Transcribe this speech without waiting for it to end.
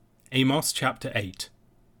Amos chapter 8.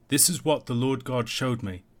 This is what the Lord God showed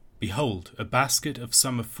me. Behold, a basket of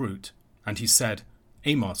summer fruit. And he said,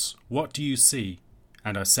 Amos, what do you see?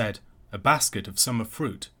 And I said, a basket of summer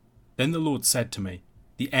fruit. Then the Lord said to me,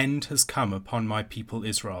 The end has come upon my people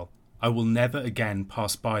Israel. I will never again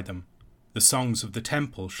pass by them. The songs of the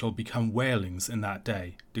temple shall become wailings in that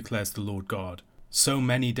day, declares the Lord God. So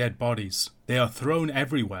many dead bodies, they are thrown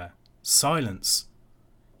everywhere. Silence!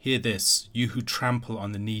 Hear this, you who trample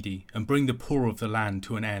on the needy, and bring the poor of the land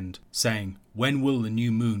to an end, saying, When will the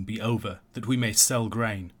new moon be over, that we may sell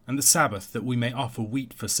grain, and the Sabbath, that we may offer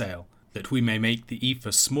wheat for sale, that we may make the ephah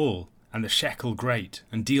small, and the shekel great,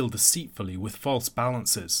 and deal deceitfully with false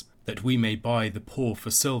balances, that we may buy the poor for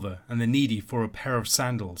silver, and the needy for a pair of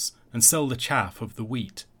sandals, and sell the chaff of the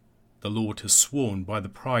wheat? The Lord has sworn by the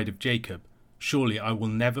pride of Jacob, surely I will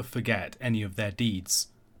never forget any of their deeds.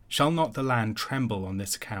 Shall not the land tremble on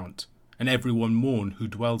this account, and every one mourn who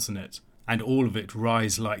dwells in it, and all of it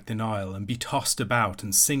rise like the Nile, and be tossed about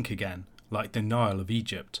and sink again, like the Nile of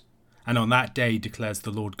Egypt? And on that day, declares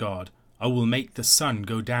the Lord God, I will make the sun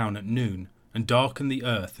go down at noon, and darken the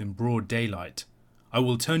earth in broad daylight. I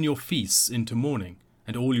will turn your feasts into mourning,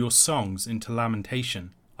 and all your songs into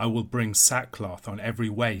lamentation. I will bring sackcloth on every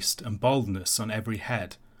waist, and baldness on every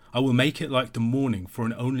head. I will make it like the morning for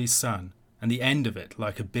an only son, and the end of it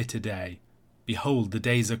like a bitter day. Behold, the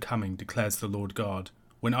days are coming, declares the Lord God,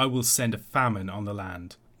 when I will send a famine on the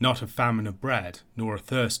land, not a famine of bread, nor a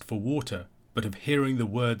thirst for water, but of hearing the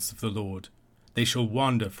words of the Lord. They shall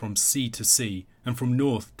wander from sea to sea, and from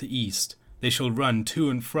north to east. They shall run to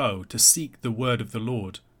and fro to seek the word of the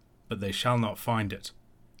Lord, but they shall not find it.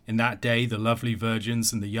 In that day the lovely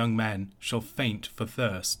virgins and the young men shall faint for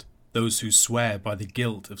thirst, those who swear by the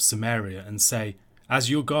guilt of Samaria and say, As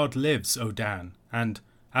your God lives, O Dan, and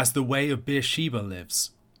as the way of Beersheba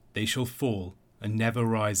lives, they shall fall and never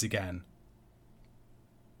rise again.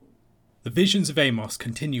 The visions of Amos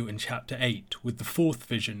continue in chapter 8 with the fourth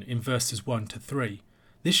vision in verses 1 to 3.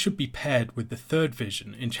 This should be paired with the third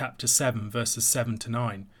vision in chapter 7 verses 7 to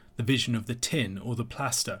 9, the vision of the tin or the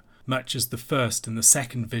plaster, much as the first and the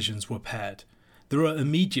second visions were paired. There are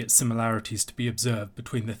immediate similarities to be observed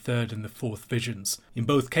between the third and the fourth visions. In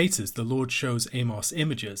both cases, the Lord shows Amos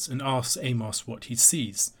images and asks Amos what he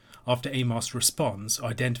sees. After Amos responds,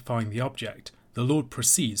 identifying the object, the Lord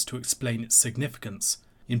proceeds to explain its significance.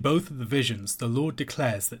 In both of the visions, the Lord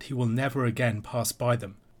declares that he will never again pass by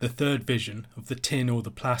them. The third vision, of the tin or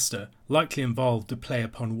the plaster, likely involved a play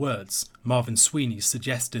upon words. Marvin Sweeney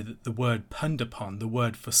suggested that the word punned upon the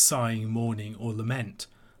word for sighing, mourning, or lament.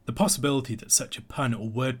 The possibility that such a pun or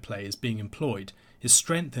wordplay is being employed is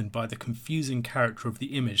strengthened by the confusing character of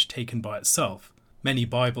the image taken by itself. Many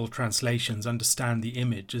Bible translations understand the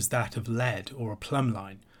image as that of lead or a plumb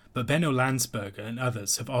line, but Benno Landsberger and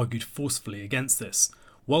others have argued forcefully against this.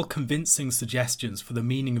 While convincing suggestions for the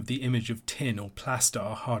meaning of the image of tin or plaster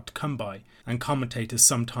are hard to come by, and commentators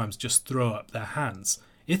sometimes just throw up their hands,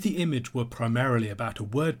 if the image were primarily about a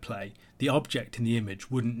wordplay, the object in the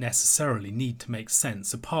image wouldn't necessarily need to make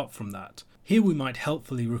sense apart from that. Here we might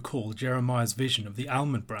helpfully recall Jeremiah's vision of the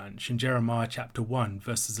almond branch in Jeremiah chapter 1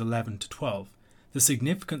 verses 11 to 12. The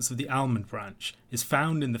significance of the almond branch is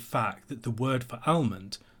found in the fact that the word for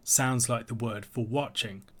almond sounds like the word for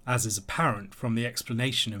watching, as is apparent from the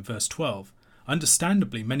explanation in verse 12.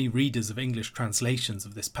 Understandably, many readers of English translations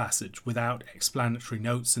of this passage without explanatory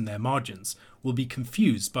notes in their margins will be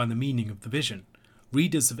confused by the meaning of the vision.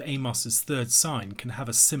 Readers of Amos's third sign can have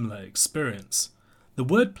a similar experience. The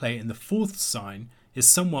wordplay in the fourth sign is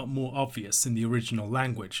somewhat more obvious in the original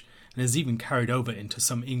language and is even carried over into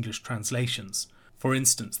some English translations. For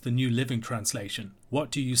instance, the New Living Translation.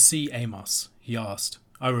 What do you see, Amos? He asked.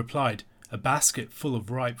 I replied, a basket full of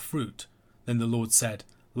ripe fruit. Then the Lord said,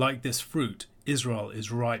 Like this fruit, Israel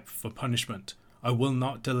is ripe for punishment. I will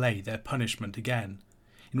not delay their punishment again.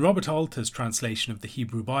 In Robert Alter's translation of the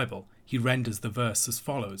Hebrew Bible, he renders the verse as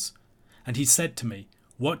follows. And he said to me,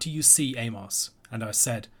 What do you see, Amos? And I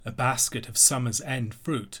said, A basket of summer's end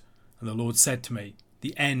fruit. And the Lord said to me,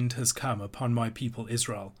 The end has come upon my people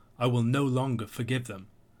Israel. I will no longer forgive them.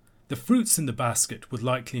 The fruits in the basket would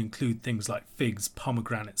likely include things like figs,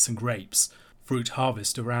 pomegranates and grapes, fruit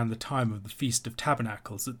harvest around the time of the Feast of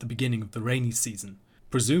Tabernacles at the beginning of the rainy season.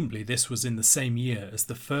 Presumably this was in the same year as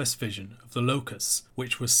the first vision of the locusts,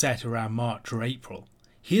 which was set around March or April.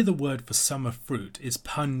 Here the word for summer fruit is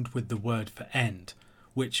punned with the word for end,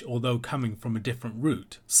 which, although coming from a different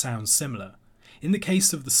root, sounds similar. In the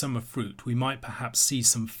case of the summer fruit, we might perhaps see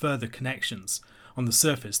some further connections. On the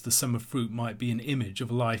surface, the summer fruit might be an image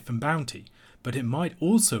of life and bounty, but it might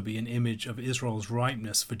also be an image of Israel's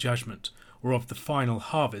ripeness for judgment, or of the final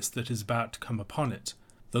harvest that is about to come upon it.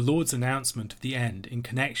 The Lord's announcement of the end in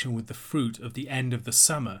connection with the fruit of the end of the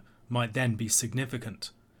summer might then be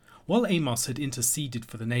significant. While Amos had interceded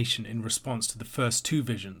for the nation in response to the first two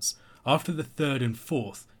visions, after the third and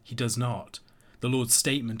fourth he does not. The Lord's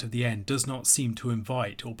statement of the end does not seem to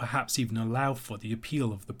invite or perhaps even allow for the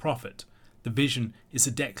appeal of the prophet. The vision is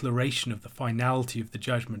a declaration of the finality of the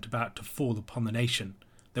judgment about to fall upon the nation.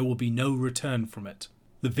 There will be no return from it.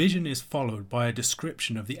 The vision is followed by a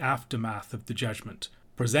description of the aftermath of the judgment,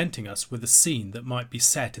 presenting us with a scene that might be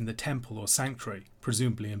set in the temple or sanctuary,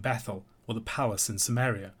 presumably in Bethel, or the palace in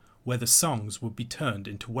Samaria, where the songs would be turned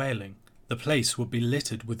into wailing. The place would be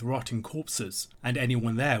littered with rotting corpses, and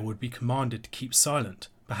anyone there would be commanded to keep silent,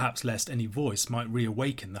 perhaps lest any voice might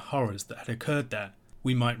reawaken the horrors that had occurred there.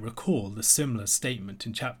 We might recall the similar statement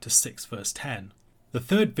in chapter 6 verse 10. The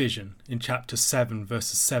third vision, in chapter 7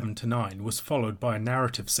 verses 7 to 9, was followed by a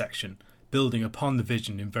narrative section, building upon the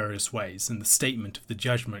vision in various ways and the statement of the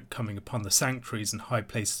judgment coming upon the sanctuaries and high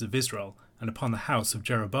places of Israel and upon the house of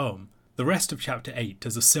Jeroboam. The rest of chapter 8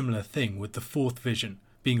 does a similar thing, with the fourth vision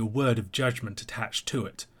being a word of judgment attached to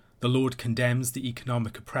it. The Lord condemns the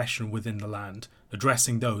economic oppression within the land,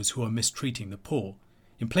 addressing those who are mistreating the poor.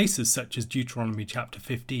 In places such as Deuteronomy chapter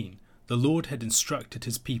 15, the Lord had instructed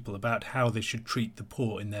his people about how they should treat the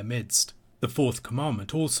poor in their midst. The fourth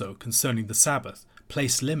commandment also, concerning the Sabbath,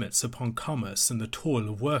 placed limits upon commerce and the toil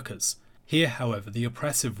of workers. Here, however, the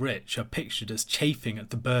oppressive rich are pictured as chafing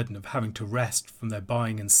at the burden of having to rest from their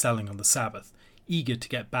buying and selling on the Sabbath, eager to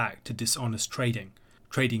get back to dishonest trading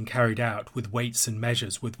carried out with weights and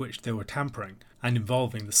measures with which they were tampering, and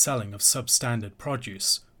involving the selling of substandard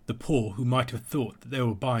produce. The poor, who might have thought that they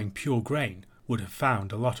were buying pure grain, would have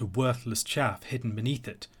found a lot of worthless chaff hidden beneath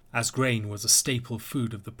it. As grain was a staple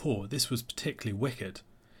food of the poor, this was particularly wicked.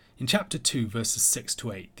 In chapter 2 verses 6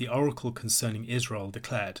 to 8, the oracle concerning Israel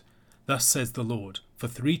declared, "Thus says the Lord, for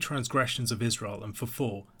 3 transgressions of Israel and for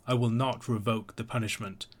 4, I will not revoke the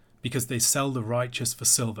punishment, because they sell the righteous for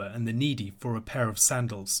silver and the needy for a pair of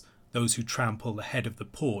sandals, those who trample the head of the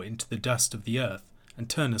poor into the dust of the earth, and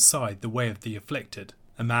turn aside the way of the afflicted.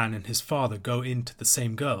 A man and his father go in to the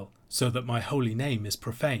same girl, so that my holy name is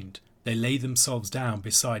profaned. They lay themselves down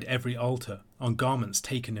beside every altar, on garments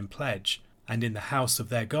taken in pledge, and in the house of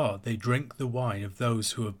their God they drink the wine of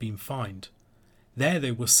those who have been fined." There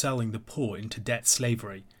they were selling the poor into debt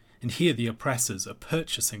slavery, and here the oppressors are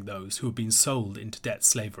purchasing those who have been sold into debt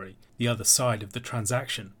slavery, the other side of the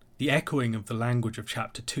transaction. The echoing of the language of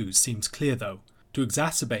chapter 2 seems clear though. To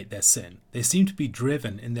exacerbate their sin, they seem to be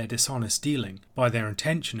driven in their dishonest dealing by their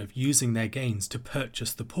intention of using their gains to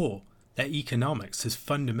purchase the poor. Their economics is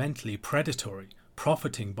fundamentally predatory,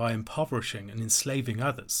 profiting by impoverishing and enslaving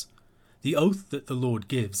others. The oath that the Lord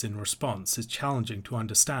gives in response is challenging to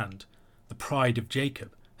understand. The pride of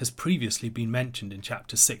Jacob has previously been mentioned in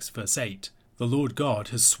chapter 6 verse 8. The Lord God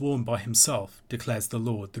has sworn by himself, declares the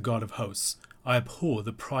Lord, the God of hosts, I abhor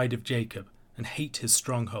the pride of Jacob and hate his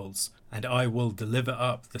strongholds, and I will deliver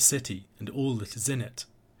up the city and all that is in it.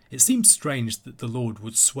 It seems strange that the Lord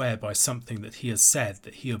would swear by something that he has said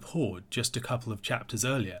that he abhorred just a couple of chapters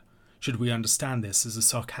earlier. Should we understand this as a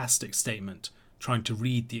sarcastic statement, trying to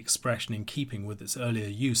read the expression in keeping with its earlier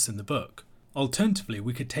use in the book? Alternatively,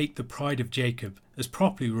 we could take the pride of Jacob as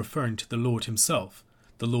properly referring to the Lord himself.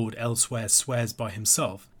 The Lord elsewhere swears by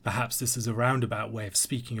himself. Perhaps this is a roundabout way of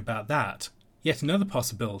speaking about that. Yet another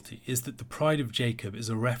possibility is that the pride of Jacob is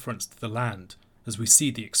a reference to the land, as we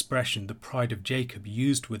see the expression the pride of Jacob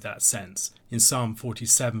used with that sense in Psalm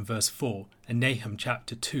 47 verse 4 and Nahum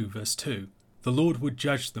chapter 2 verse 2. The Lord would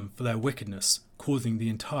judge them for their wickedness, causing the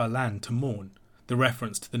entire land to mourn. The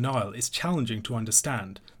reference to the Nile is challenging to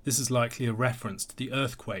understand. This is likely a reference to the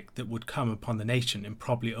earthquake that would come upon the nation in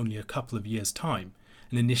probably only a couple of years' time,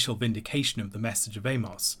 an initial vindication of the message of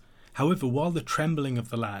Amos. However, while the trembling of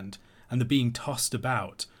the land and the being tossed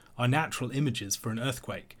about are natural images for an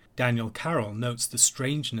earthquake, Daniel Carroll notes the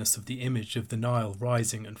strangeness of the image of the Nile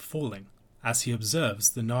rising and falling. As he observes,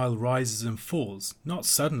 the Nile rises and falls, not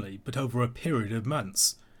suddenly, but over a period of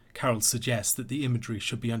months. Carroll suggests that the imagery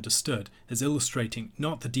should be understood as illustrating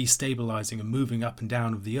not the destabilizing and moving up and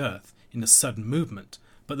down of the earth in a sudden movement,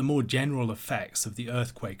 but the more general effects of the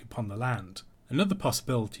earthquake upon the land. Another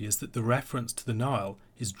possibility is that the reference to the Nile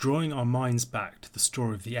is drawing our minds back to the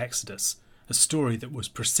story of the Exodus, a story that was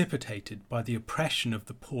precipitated by the oppression of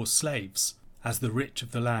the poor slaves. As the rich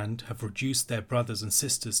of the land have reduced their brothers and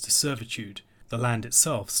sisters to servitude, the land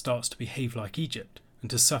itself starts to behave like Egypt and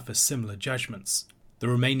to suffer similar judgments. The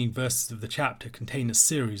remaining verses of the chapter contain a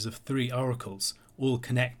series of 3 oracles, all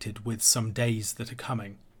connected with some days that are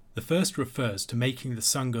coming. The first refers to making the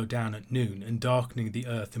sun go down at noon and darkening the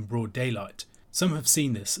earth in broad daylight. Some have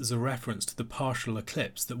seen this as a reference to the partial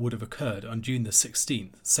eclipse that would have occurred on June the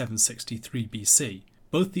 16th, 763 BC.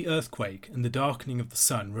 Both the earthquake and the darkening of the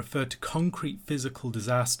sun refer to concrete physical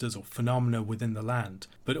disasters or phenomena within the land,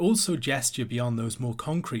 but also gesture beyond those more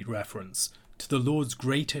concrete reference to the Lord's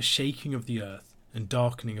greater shaking of the earth and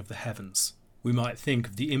darkening of the heavens. We might think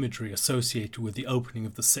of the imagery associated with the opening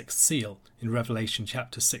of the sixth seal in Revelation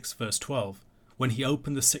chapter 6 verse 12. When he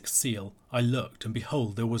opened the sixth seal, I looked, and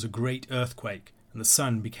behold, there was a great earthquake, and the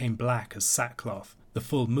sun became black as sackcloth, the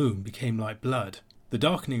full moon became like blood. The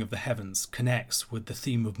darkening of the heavens connects with the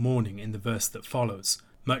theme of mourning in the verse that follows.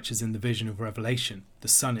 Much as in the vision of Revelation, the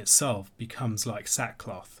sun itself becomes like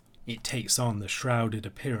sackcloth. It takes on the shrouded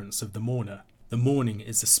appearance of the mourner. The mourning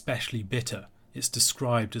is especially bitter. It's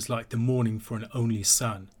described as like the mourning for an only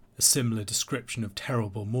son. A similar description of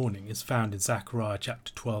terrible mourning is found in Zechariah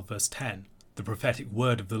chapter 12 verse 10. The prophetic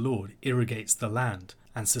word of the Lord irrigates the land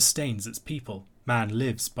and sustains its people. Man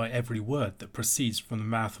lives by every word that proceeds from the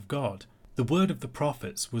mouth of God. The word of the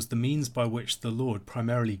prophets was the means by which the Lord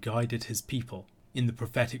primarily guided his people. In the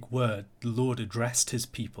prophetic word, the Lord addressed his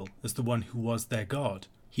people as the one who was their God.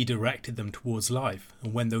 He directed them towards life,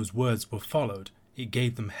 and when those words were followed, it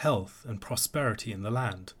gave them health and prosperity in the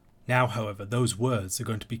land. Now, however, those words are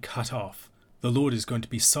going to be cut off. The Lord is going to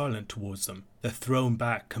be silent towards them. They're thrown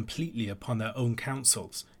back completely upon their own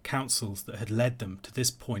counsels that had led them to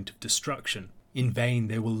this point of destruction. In vain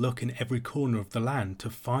they will look in every corner of the land to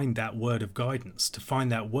find that word of guidance, to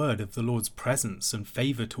find that word of the Lord's presence and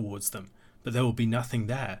favour towards them, but there will be nothing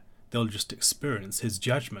there. They'll just experience his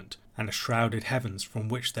judgment, and a shrouded heavens from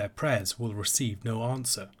which their prayers will receive no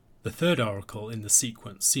answer. The third oracle in the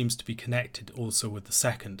sequence seems to be connected also with the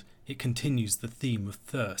second. It continues the theme of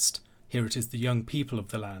thirst. Here it is the young people of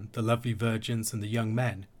the land, the lovely virgins and the young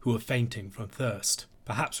men, who are fainting from thirst.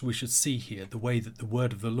 Perhaps we should see here the way that the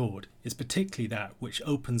word of the Lord is particularly that which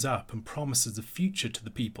opens up and promises a future to the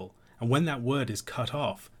people, and when that word is cut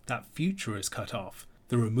off, that future is cut off.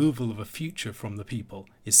 The removal of a future from the people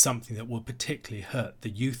is something that will particularly hurt the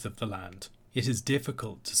youth of the land. It is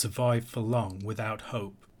difficult to survive for long without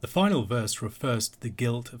hope. The final verse refers to the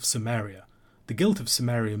guilt of Samaria. The guilt of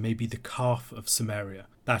Samaria may be the calf of Samaria.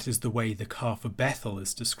 That is the way the calf of Bethel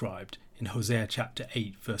is described in Hosea chapter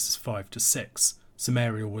 8 verses 5 to 6.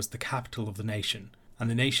 Samaria was the capital of the nation, and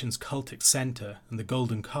the nation's cultic centre and the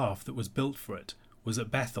golden calf that was built for it was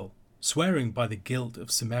at Bethel. Swearing by the guilt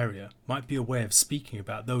of Samaria might be a way of speaking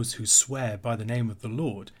about those who swear by the name of the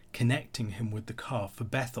Lord, connecting him with the calf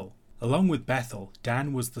of Bethel. Along with Bethel,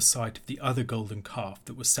 Dan was the site of the other golden calf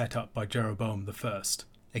that was set up by Jeroboam I.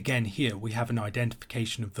 Again here we have an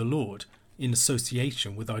identification of the Lord in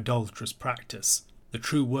association with idolatrous practice. The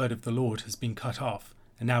true word of the Lord has been cut off,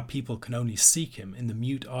 and now people can only seek him in the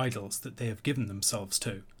mute idols that they have given themselves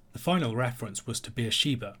to. The final reference was to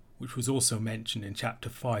Beersheba, which was also mentioned in chapter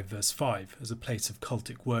 5 verse 5 as a place of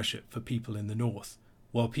cultic worship for people in the north.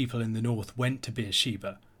 While people in the north went to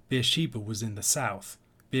Beersheba, Beersheba was in the south.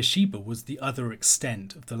 Beersheba was the other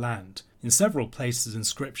extent of the land. In several places in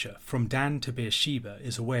Scripture, from Dan to Beersheba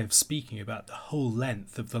is a way of speaking about the whole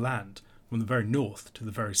length of the land, from the very north to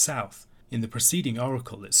the very south. In the preceding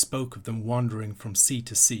oracle it spoke of them wandering from sea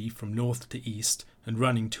to sea, from north to east, and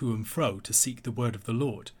running to and fro to seek the word of the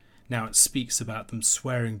Lord. Now it speaks about them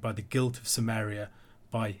swearing by the guilt of Samaria,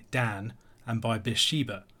 by Dan, and by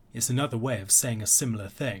Beersheba. It's another way of saying a similar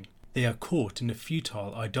thing. They are caught in a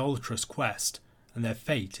futile, idolatrous quest, and their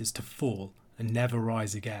fate is to fall and never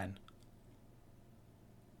rise again.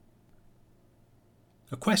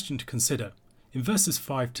 A question to consider. In verses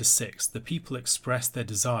 5 to 6, the people express their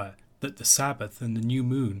desire that the Sabbath and the new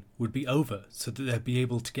moon would be over so that they'd be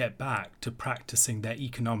able to get back to practicing their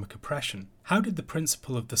economic oppression. How did the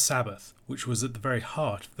principle of the Sabbath, which was at the very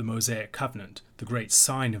heart of the Mosaic covenant, the great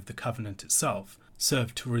sign of the covenant itself,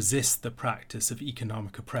 serve to resist the practice of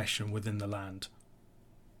economic oppression within the land?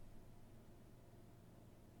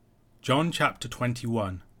 John chapter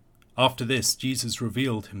 21. After this, Jesus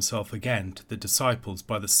revealed himself again to the disciples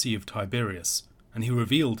by the Sea of Tiberias, and he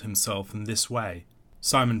revealed himself in this way.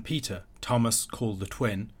 Simon Peter, Thomas called the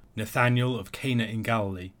twin, Nathanael of Cana in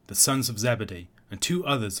Galilee, the sons of Zebedee, and 2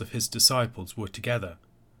 others of his disciples were together.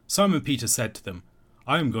 Simon Peter said to them,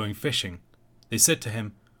 "I am going fishing." They said to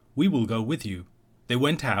him, "We will go with you." They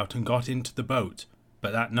went out and got into the boat,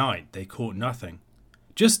 but that night they caught nothing.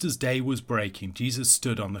 Just as day was breaking, Jesus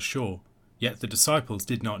stood on the shore, yet the disciples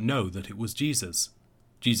did not know that it was Jesus.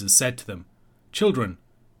 Jesus said to them, "Children,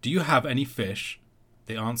 do you have any fish?"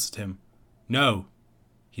 They answered him, "No."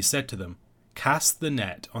 He said to them, "Cast the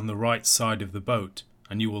net on the right side of the boat,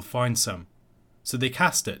 and you will find some. So they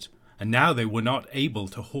cast it, and now they were not able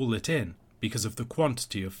to haul it in, because of the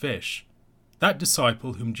quantity of fish. That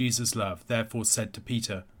disciple whom Jesus loved therefore said to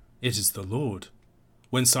Peter, It is the Lord.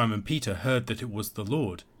 When Simon Peter heard that it was the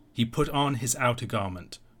Lord, he put on his outer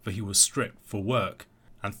garment, for he was stripped for work,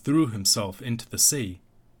 and threw himself into the sea.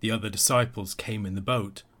 The other disciples came in the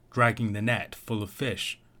boat, dragging the net full of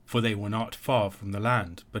fish, for they were not far from the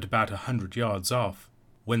land, but about 100 yards off.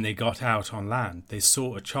 When they got out on land, they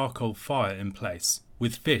saw a charcoal fire in place,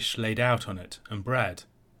 with fish laid out on it, and bread.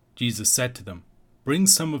 Jesus said to them, Bring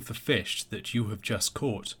some of the fish that you have just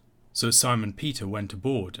caught. So Simon Peter went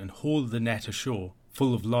aboard and hauled the net ashore,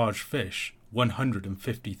 full of large fish,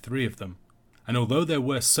 153 of them. And although there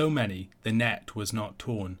were so many, the net was not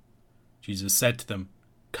torn. Jesus said to them,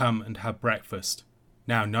 Come and have breakfast.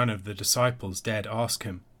 Now none of the disciples dared ask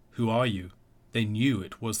him, Who are you? They knew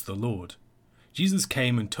it was the Lord. Jesus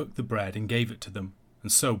came and took the bread and gave it to them,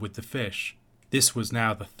 and so with the fish. This was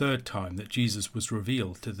now the third time that Jesus was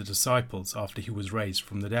revealed to the disciples after he was raised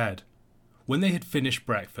from the dead. When they had finished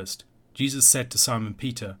breakfast, Jesus said to Simon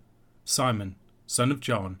Peter, Simon, son of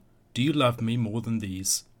John, do you love me more than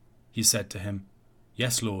these? He said to him,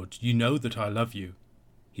 Yes, Lord, you know that I love you.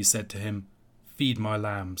 He said to him, Feed my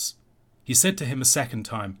lambs. He said to him a second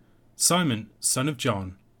time, Simon, son of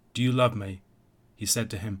John, do you love me? He said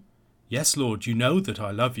to him, Yes, Lord, you know that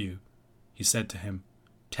I love you. He said to him,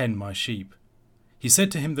 Tend my sheep. He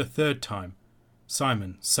said to him the third time,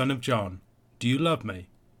 Simon, son of John, do you love me?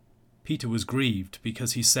 Peter was grieved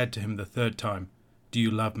because he said to him the third time, Do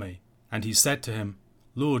you love me? And he said to him,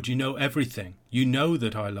 Lord, you know everything. You know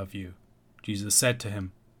that I love you. Jesus said to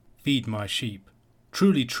him, Feed my sheep.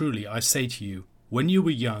 Truly, truly, I say to you, when you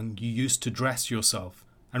were young, you used to dress yourself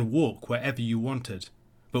and walk wherever you wanted.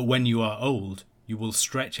 But when you are old, you will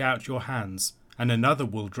stretch out your hands, and another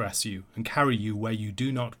will dress you and carry you where you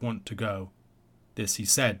do not want to go. This he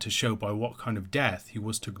said to show by what kind of death he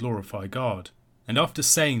was to glorify God. And after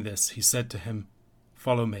saying this, he said to him,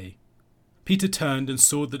 Follow me. Peter turned and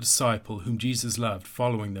saw the disciple whom Jesus loved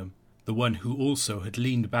following them, the one who also had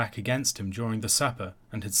leaned back against him during the supper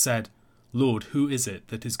and had said, Lord, who is it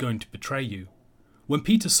that is going to betray you? When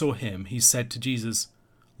Peter saw him, he said to Jesus,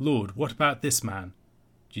 Lord, what about this man?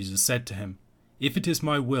 Jesus said to him, If it is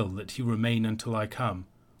my will that he remain until I come,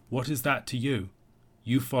 what is that to you?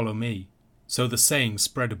 You follow me. So the saying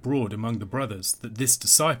spread abroad among the brothers that this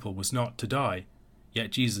disciple was not to die.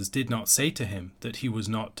 Yet Jesus did not say to him that he was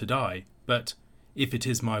not to die, but, If it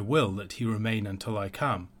is my will that he remain until I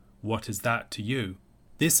come, what is that to you?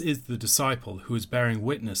 This is the disciple who is bearing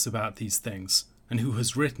witness about these things, and who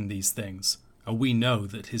has written these things, and we know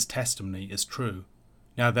that his testimony is true.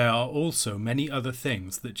 Now there are also many other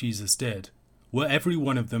things that Jesus did. Were every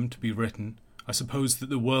one of them to be written, I suppose that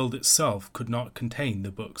the world itself could not contain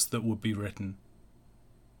the books that would be written.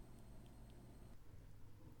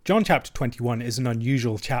 John chapter 21 is an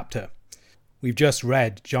unusual chapter. We've just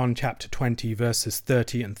read John chapter 20 verses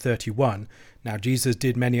 30 and 31. Now Jesus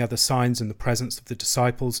did many other signs in the presence of the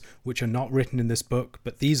disciples, which are not written in this book,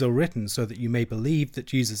 but these are written so that you may believe that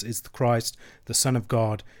Jesus is the Christ, the Son of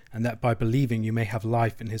God, and that by believing you may have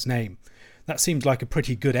life in his name. That seems like a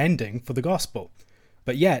pretty good ending for the gospel.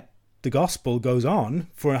 But yet, the gospel goes on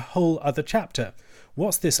for a whole other chapter.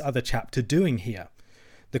 What's this other chapter doing here?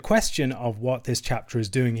 The question of what this chapter is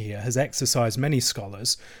doing here has exercised many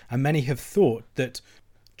scholars, and many have thought that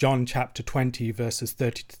John chapter 20 verses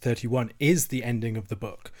 30 to 31 is the ending of the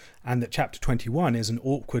book, and that chapter 21 is an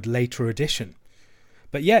awkward later addition.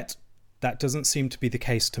 But yet, that doesn't seem to be the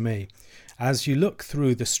case to me. As you look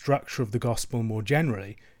through the structure of the gospel more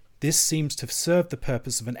generally, this seems to serve the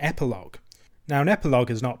purpose of an epilogue. Now, an epilogue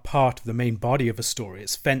is not part of the main body of a story.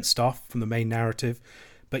 It's fenced off from the main narrative,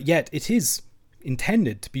 but yet it is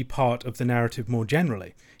intended to be part of the narrative more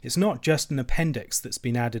generally. It's not just an appendix that's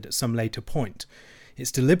been added at some later point.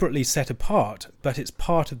 It's deliberately set apart, but it's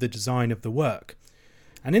part of the design of the work.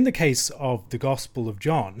 And in the case of the Gospel of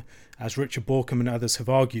John, as Richard Bauckham and others have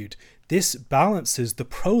argued, this balances the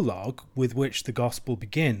prologue with which the Gospel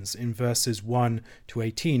begins in verses 1 to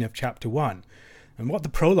 18 of chapter 1. And what the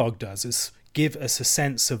prologue does is give us a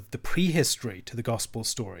sense of the prehistory to the Gospel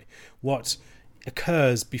story, what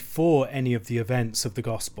occurs before any of the events of the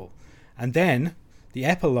Gospel. And then the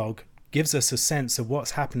epilogue gives us a sense of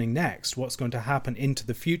what's happening next, what's going to happen into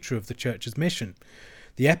the future of the church's mission.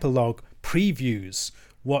 The epilogue previews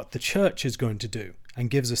what the church is going to do and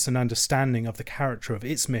gives us an understanding of the character of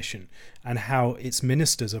its mission and how its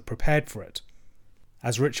ministers are prepared for it.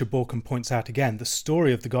 As Richard Bauckham points out again, the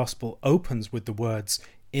story of the gospel opens with the words,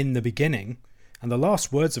 "In the beginning," and the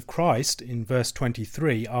last words of Christ in verse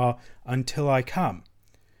 23 are, "Until I come."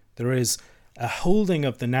 There is a holding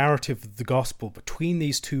of the narrative of the gospel between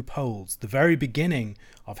these two poles, the very beginning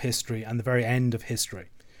of history and the very end of history.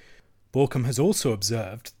 Borkham has also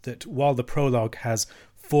observed that while the prologue has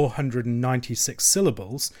 496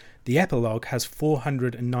 syllables, the epilogue has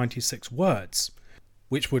 496 words,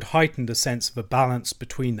 which would heighten the sense of a balance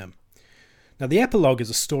between them. Now, the epilogue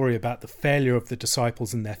is a story about the failure of the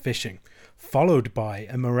disciples in their fishing, followed by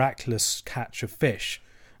a miraculous catch of fish.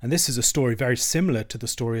 And this is a story very similar to the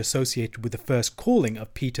story associated with the first calling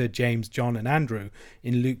of Peter, James, John and Andrew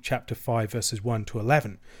in Luke chapter 5 verses 1 to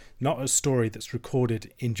 11. Not a story that's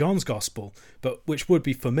recorded in John's Gospel, but which would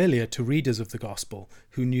be familiar to readers of the Gospel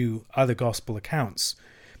who knew other Gospel accounts.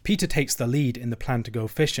 Peter takes the lead in the plan to go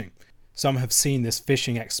fishing. Some have seen this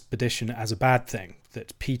fishing expedition as a bad thing,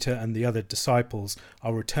 that Peter and the other disciples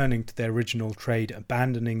are returning to their original trade,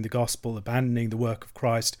 abandoning the gospel, abandoning the work of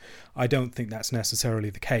Christ. I don't think that's necessarily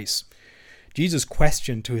the case. Jesus'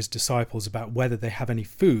 question to his disciples about whether they have any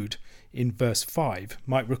food in verse 5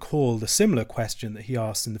 might recall the similar question that he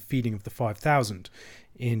asked in the feeding of the 5,000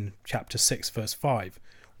 in chapter 6 verse 5.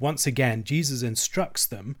 Once again, Jesus instructs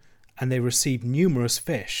them and they receive numerous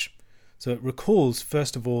fish. So it recalls,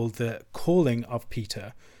 first of all, the calling of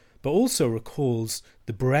Peter, but also recalls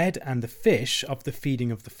the bread and the fish of the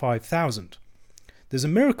feeding of the 5,000. There's a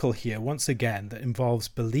miracle here, once again, that involves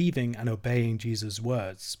believing and obeying Jesus'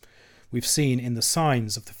 words. We've seen in the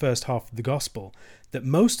signs of the first half of the Gospel that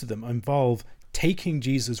most of them involve taking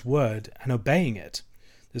Jesus' word and obeying it.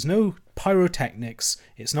 There's no pyrotechnics.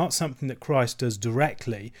 It's not something that Christ does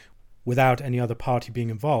directly without any other party being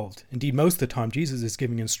involved. Indeed, most of the time, Jesus is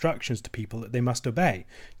giving instructions to people that they must obey.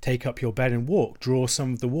 Take up your bed and walk, draw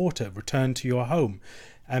some of the water, return to your home,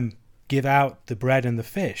 and give out the bread and the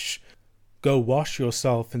fish. Go wash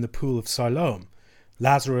yourself in the pool of Siloam.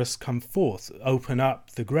 Lazarus, come forth, open up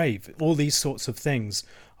the grave. All these sorts of things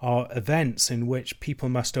are events in which people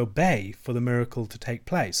must obey for the miracle to take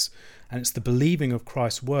place. And it's the believing of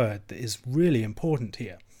Christ's word that is really important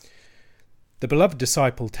here. The beloved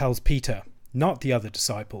disciple tells Peter, not the other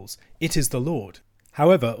disciples, it is the Lord.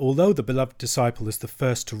 However, although the beloved disciple is the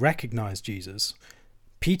first to recognize Jesus,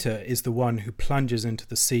 Peter is the one who plunges into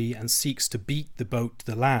the sea and seeks to beat the boat to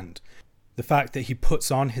the land. The fact that he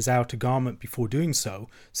puts on his outer garment before doing so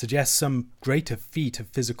suggests some greater feat of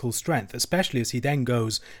physical strength, especially as he then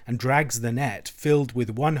goes and drags the net filled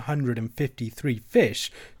with 153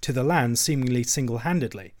 fish to the land seemingly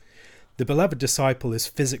single-handedly. The beloved disciple is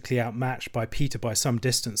physically outmatched by Peter by some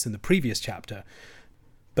distance in the previous chapter,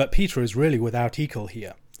 but Peter is really without equal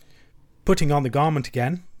here. Putting on the garment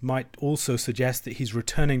again might also suggest that he's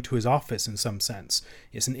returning to his office in some sense.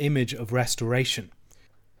 It's an image of restoration.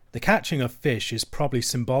 The catching of fish is probably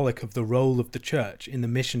symbolic of the role of the church in the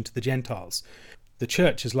mission to the Gentiles. The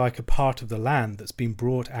church is like a part of the land that's been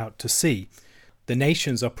brought out to sea. The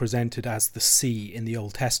nations are presented as the sea in the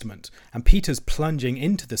Old Testament, and Peter's plunging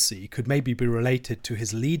into the sea could maybe be related to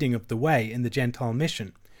his leading of the way in the Gentile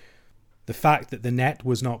mission. The fact that the net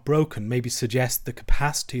was not broken maybe suggests the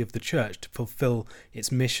capacity of the church to fulfill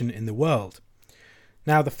its mission in the world.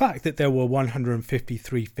 Now, the fact that there were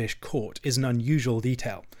 153 fish caught is an unusual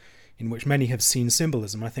detail, in which many have seen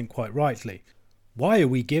symbolism, I think quite rightly. Why are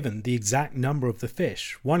we given the exact number of the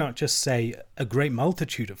fish? Why not just say a great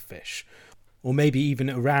multitude of fish? Or maybe even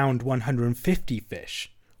around 150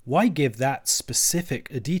 fish? Why give that specific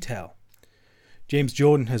a detail? James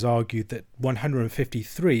Jordan has argued that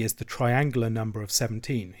 153 is the triangular number of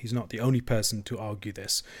 17. He's not the only person to argue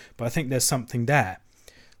this, but I think there's something there.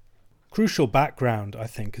 Crucial background, I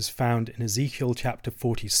think, is found in Ezekiel chapter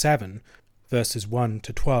 47, verses 1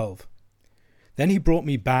 to 12. Then he brought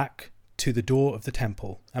me back to the door of the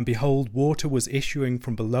temple, and behold, water was issuing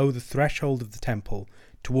from below the threshold of the temple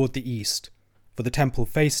toward the east, for the temple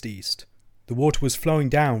faced east. The water was flowing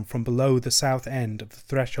down from below the south end of the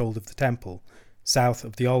threshold of the temple, south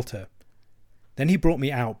of the altar. Then he brought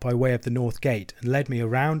me out by way of the north gate, and led me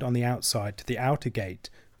around on the outside to the outer gate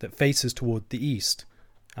that faces toward the east.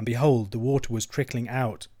 And behold, the water was trickling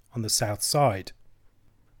out on the south side.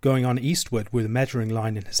 Going on eastward with a measuring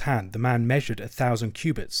line in his hand, the man measured 1,000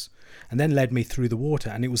 cubits, and then led me through the water,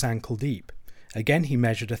 and it was ankle deep. Again he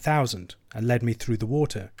measured 1,000, and led me through the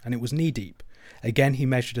water, and it was knee deep. Again he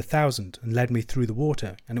measured 1,000, and led me through the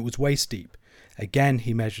water, and it was waist deep. Again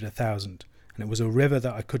he measured 1,000, and it was a river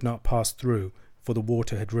that I could not pass through, for the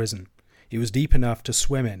water had risen. It was deep enough to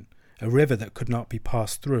swim in, a river that could not be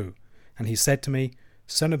passed through. And he said to me,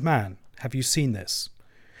 Son of man, have you seen this?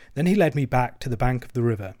 Then he led me back to the bank of the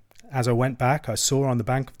river. As I went back, I saw on the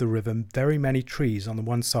bank of the river very many trees on the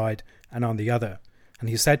one side and on the other. And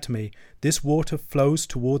he said to me, This water flows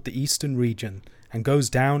toward the eastern region, and goes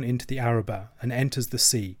down into the Arabah and enters the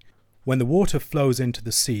sea. When the water flows into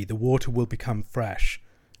the sea, the water will become fresh,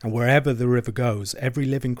 and wherever the river goes, every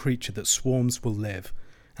living creature that swarms will live,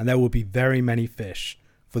 and there will be very many fish.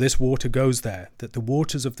 For this water goes there, that the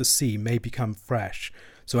waters of the sea may become fresh,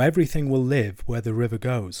 so everything will live where the river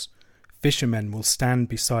goes. Fishermen will stand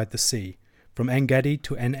beside the sea. From En-gedi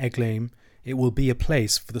to En-eglaim, it will be a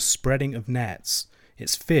place for the spreading of nets.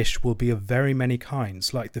 Its fish will be of very many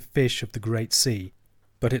kinds, like the fish of the great sea.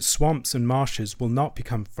 But its swamps and marshes will not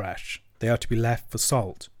become fresh. They are to be left for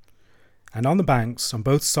salt. And on the banks, on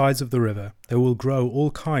both sides of the river, there will grow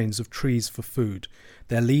all kinds of trees for food.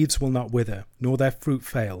 Their leaves will not wither, nor their fruit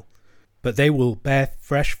fail. But they will bear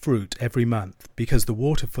fresh fruit every month, because the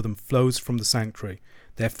water for them flows from the sanctuary.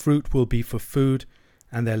 Their fruit will be for food,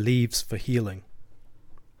 and their leaves for healing.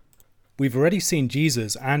 We've already seen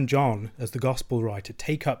Jesus and John, as the Gospel writer,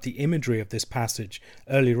 take up the imagery of this passage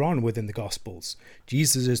earlier on within the Gospels.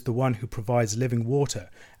 Jesus is the one who provides living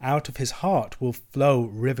water. Out of his heart will flow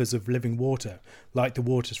rivers of living water, like the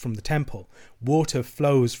waters from the temple. Water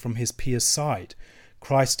flows from his pierced side.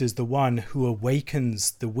 Christ is the one who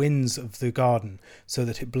awakens the winds of the garden so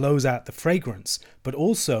that it blows out the fragrance, but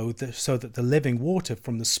also so that the living water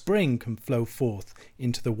from the spring can flow forth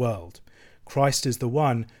into the world. Christ is the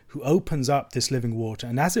one who opens up this living water,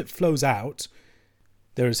 and as it flows out,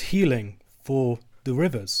 there is healing for the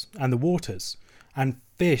rivers and the waters, and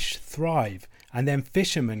fish thrive, and then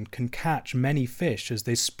fishermen can catch many fish as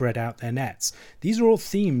they spread out their nets. These are all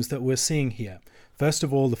themes that we're seeing here. First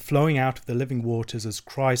of all, the flowing out of the living waters as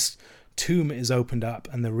Christ's tomb is opened up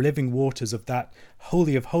and the living waters of that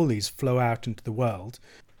Holy of Holies flow out into the world.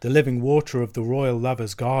 The living water of the royal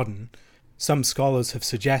lover's garden. Some scholars have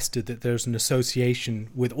suggested that there's an association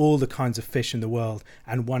with all the kinds of fish in the world,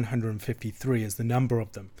 and 153 is the number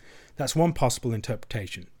of them. That's one possible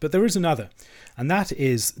interpretation. But there is another, and that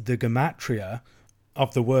is the gematria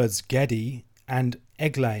of the words Gedi and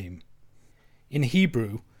Eglaim. In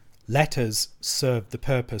Hebrew, letters serve the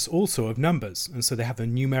purpose also of numbers, and so they have a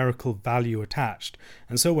numerical value attached.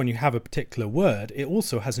 And so when you have a particular word, it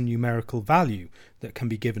also has a numerical value that can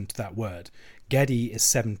be given to that word. Gedi is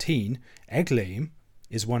 17, Eglaim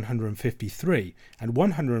is 153, and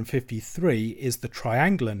 153 is the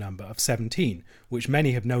triangular number of 17, which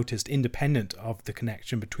many have noticed independent of the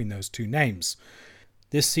connection between those two names.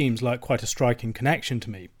 This seems like quite a striking connection to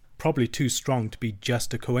me, probably too strong to be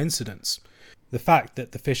just a coincidence. The fact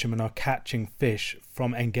that the fishermen are catching fish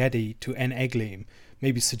from En-gedi to En-eglaim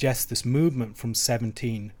maybe suggests this movement from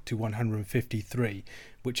 17 to 153,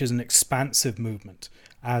 which is an expansive movement,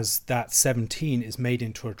 as that 17 is made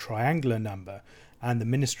into a triangular number and the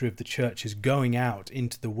ministry of the church is going out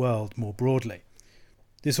into the world more broadly.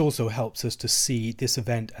 This also helps us to see this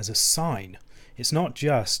event as a sign. It's not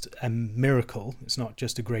just a miracle, it's not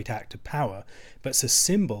just a great act of power, but it's a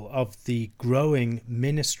symbol of the growing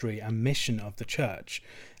ministry and mission of the church,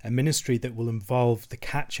 a ministry that will involve the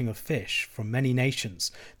catching of fish from many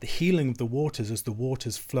nations, the healing of the waters as the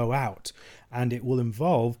waters flow out, and it will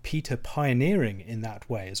involve Peter pioneering in that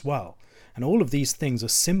way as well. And all of these things are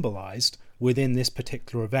symbolized within this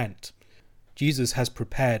particular event. Jesus has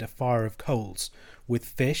prepared a fire of coals with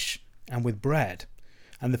fish and with bread.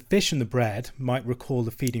 And the fish and the bread might recall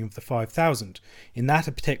the feeding of the 5,000. In that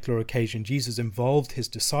particular occasion, Jesus involved his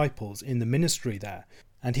disciples in the ministry there,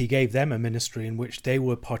 and he gave them a ministry in which they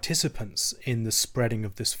were participants in the spreading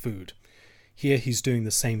of this food. Here he's doing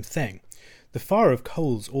the same thing. The fire of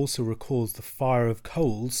coals also recalls the fire of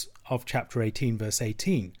coals of chapter 18, verse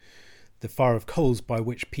 18, the fire of coals by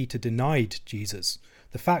which Peter denied Jesus.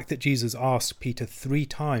 The fact that Jesus asked Peter 3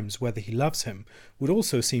 times whether he loves him would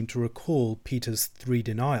also seem to recall Peter's 3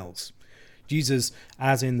 denials. Jesus,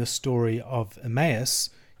 as in the story of Emmaus,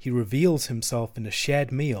 he reveals himself in a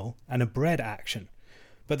shared meal and a bread action.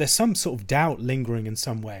 But there's some sort of doubt lingering in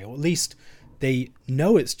some way, or at least they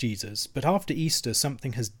know it's Jesus, but after Easter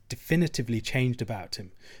something has definitively changed about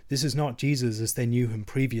him. This is not Jesus as they knew him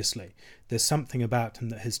previously. There's something about him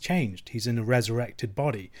that has changed. He's in a resurrected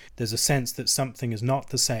body. There's a sense that something is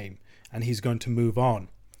not the same, and he's going to move on.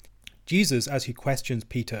 Jesus, as he questions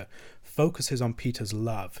Peter, focuses on Peter's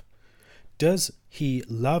love. Does he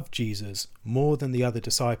love Jesus more than the other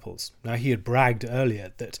disciples? Now, he had bragged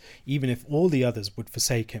earlier that even if all the others would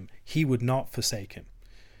forsake him, he would not forsake him.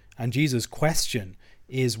 And Jesus' question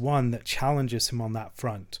is one that challenges him on that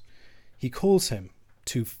front. He calls him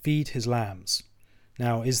to feed his lambs.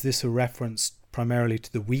 Now, is this a reference primarily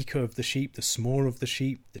to the weaker of the sheep, the smaller of the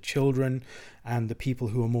sheep, the children, and the people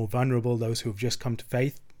who are more vulnerable, those who have just come to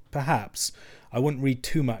faith? Perhaps. I wouldn't read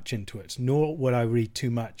too much into it, nor would I read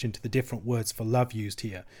too much into the different words for love used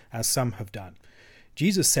here, as some have done.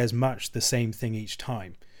 Jesus says much the same thing each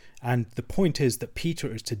time, and the point is that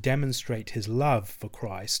Peter is to demonstrate his love for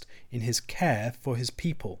Christ in his care for his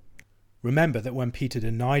people. Remember that when Peter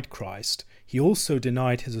denied Christ, he also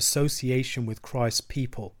denied his association with Christ's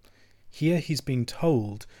people. Here he's being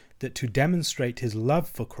told that to demonstrate his love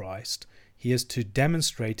for Christ, he is to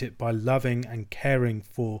demonstrate it by loving and caring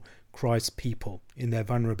for Christ's people in their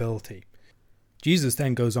vulnerability. Jesus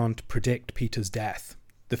then goes on to predict Peter's death.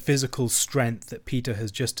 The physical strength that Peter has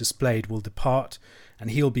just displayed will depart, and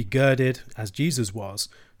he'll be girded, as Jesus was,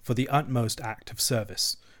 for the utmost act of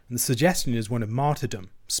service. And the suggestion is one of martyrdom,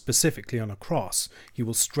 specifically on a cross. He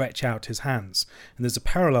will stretch out his hands. And there's a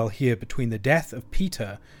parallel here between the death of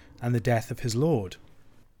Peter and the death of his Lord.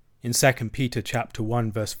 In 2 Peter chapter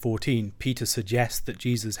 1 verse 14, Peter suggests that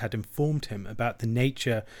Jesus had informed him about the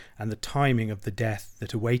nature and the timing of the death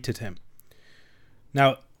that awaited him.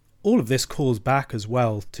 Now, all of this calls back as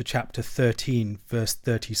well to chapter 13 verse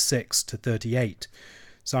 36 to 38.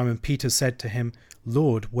 Simon Peter said to him,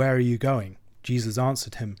 "Lord, where are you going?" Jesus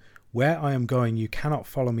answered him, "Where I am going you cannot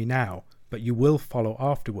follow me now, but you will follow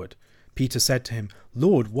afterward." Peter said to him,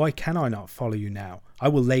 "Lord, why can I not follow you now? I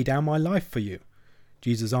will lay down my life for you."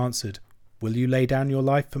 Jesus answered, "Will you lay down your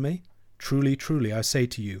life for me? Truly, truly, I say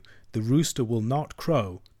to you, the rooster will not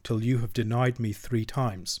crow till you have denied me 3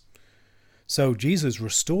 times. So Jesus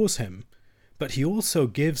restores him, but he also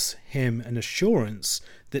gives him an assurance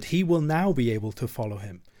that he will now be able to follow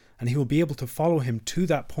him, and he will be able to follow him to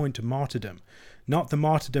that point of martyrdom. Not the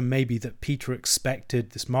martyrdom maybe that Peter expected,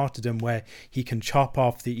 this martyrdom where he can chop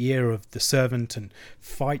off the ear of the servant and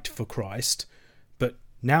fight for Christ, but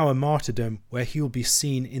now a martyrdom where he'll be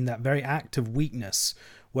seen in that very act of weakness,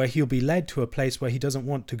 where he'll be led to a place where he doesn't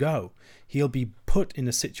want to go. He'll be put in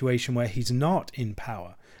a situation where he's not in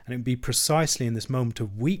power, and it would be precisely in this moment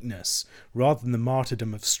of weakness, rather than the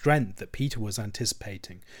martyrdom of strength that Peter was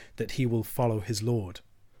anticipating, that he will follow his Lord.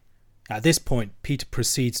 At this point, Peter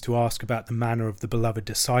proceeds to ask about the manner of the beloved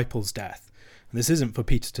disciples' death. And this isn't for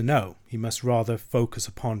Peter to know. He must rather focus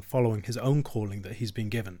upon following his own calling that he's been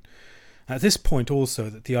given. At this point also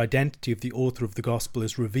that the identity of the author of the Gospel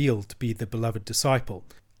is revealed to be the beloved disciple.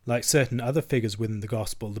 Like certain other figures within the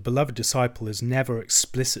Gospel, the beloved disciple is never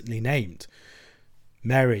explicitly named.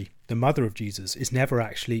 Mary, the mother of Jesus, is never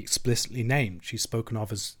actually explicitly named. She's spoken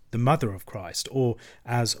of as the mother of Christ or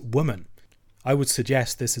as woman. I would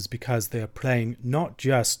suggest this is because they are playing not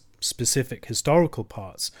just specific historical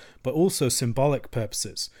parts, but also symbolic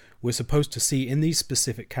purposes. We're supposed to see in these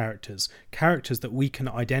specific characters that we can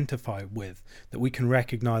identify with, that we can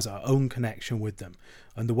recognize our own connection with them,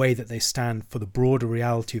 and the way that they stand for the broader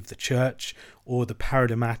reality of the church or the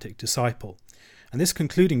paradigmatic disciple. And this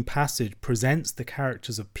concluding passage presents the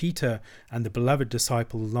characters of Peter and the beloved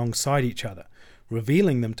disciple alongside each other,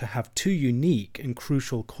 revealing them to have 2 unique and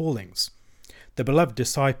crucial callings. The beloved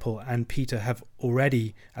disciple and Peter have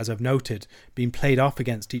already, as I've noted, been played off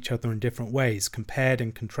against each other in different ways, compared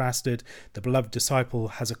and contrasted. The beloved disciple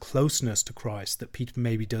has a closeness to Christ that Peter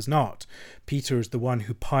maybe does not. Peter is the one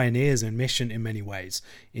who pioneers in mission in many ways,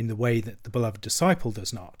 in the way that the beloved disciple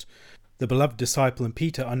does not. The beloved disciple and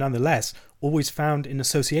Peter are nonetheless always found in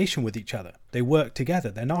association with each other. They work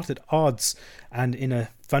together. They're not at odds and in a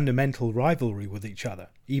fundamental rivalry with each other.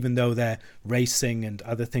 Even though they're racing and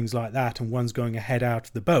other things like that, and one's going ahead out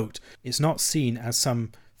of the boat, it's not seen as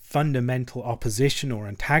some fundamental opposition or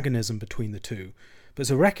antagonism between the two, but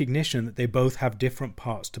it's a recognition that they both have different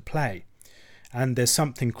parts to play. And there's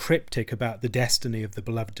something cryptic about the destiny of the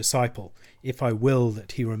beloved disciple, "If I will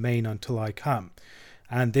that he remain until I come."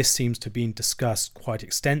 And this seems to be discussed quite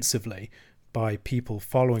extensively by people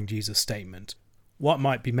following Jesus' statement. What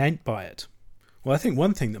might be meant by it? Well, I think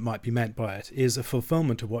one thing that might be meant by it is a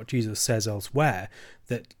fulfillment of what Jesus says elsewhere,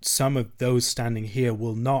 that some of those standing here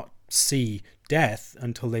will not see death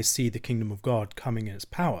until they see the kingdom of God coming in its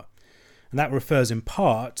power. And that refers in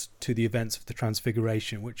part to the events of the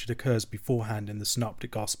Transfiguration, which occurs beforehand in the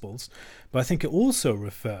Synoptic Gospels, but I think it also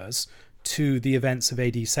refers to the events of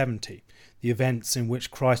AD 70, the events in which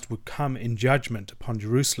Christ would come in judgment upon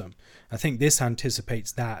Jerusalem. I think this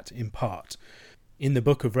anticipates that in part. In the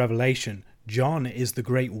book of Revelation, John is the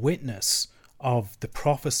great witness of the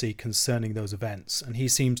prophecy concerning those events, and he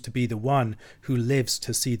seems to be the one who lives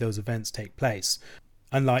to see those events take place,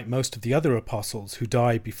 unlike most of the other apostles who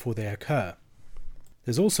die before they occur.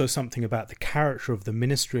 There's also something about the character of the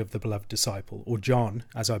ministry of the beloved disciple, or John,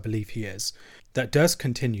 as I believe he is, that does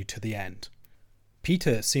continue to the end.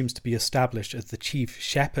 Peter seems to be established as the chief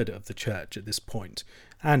shepherd of the church at this point,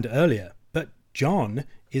 and earlier, but John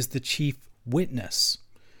is the chief witness.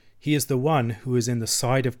 He is the one who is in the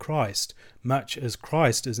side of Christ, much as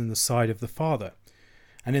Christ is in the side of the Father.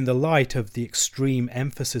 And in the light of the extreme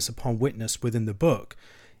emphasis upon witness within the book,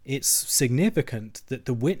 it's significant that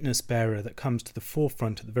the witness bearer that comes to the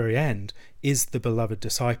forefront at the very end is the beloved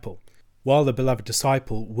disciple. While the beloved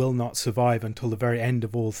disciple will not survive until the very end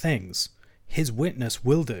of all things, his witness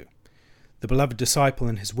will do. The beloved disciple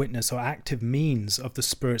and his witness are active means of the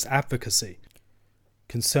Spirit's advocacy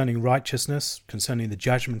concerning righteousness, concerning the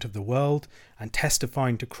judgment of the world, and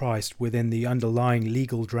testifying to Christ within the underlying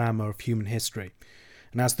legal drama of human history.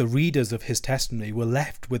 And as the readers of his testimony, we're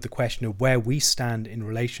left with the question of where we stand in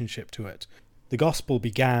relationship to it. The Gospel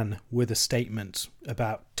began with a statement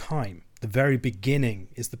about time. The very beginning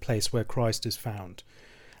is the place where Christ is found.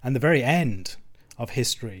 And the very end of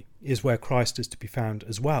history is where Christ is to be found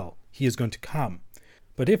as well. He is going to come.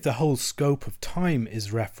 But if the whole scope of time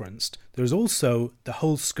is referenced, there is also the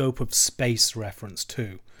whole scope of space referenced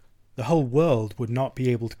too. The whole world would not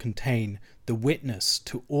be able to contain the witness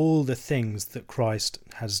to all the things that Christ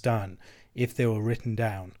has done if they were written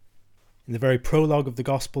down. In the very prologue of the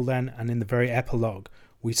Gospel then, and in the very epilogue,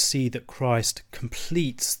 we see that Christ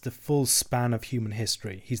completes the full span of human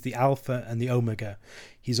history. He's the Alpha and the Omega.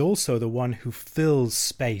 He's also the one who fills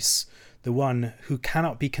space, the one who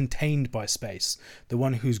cannot be contained by space, the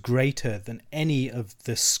one who's greater than any of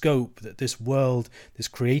the scope that this world, this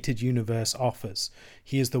created universe offers.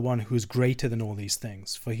 He is the one who is greater than all these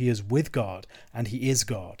things, for he is with God and he is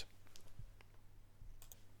God.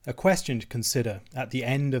 A question to consider at the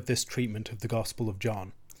end of this treatment of the Gospel of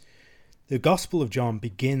John. The Gospel of John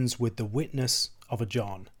begins with the witness of a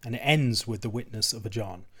John and it ends with the witness of a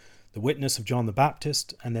John. The witness of John the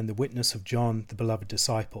Baptist and then the witness of John the beloved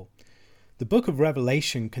disciple. The book of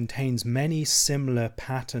Revelation contains many similar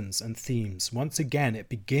patterns and themes. Once again, it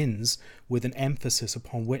begins with an emphasis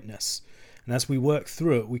upon witness. And as we work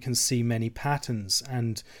through it, we can see many patterns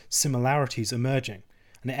and similarities emerging.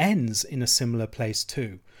 And it ends in a similar place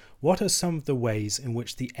too. What are some of the ways in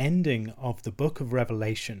which the ending of the book of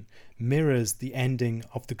Revelation mirrors the ending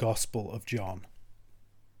of the Gospel of John?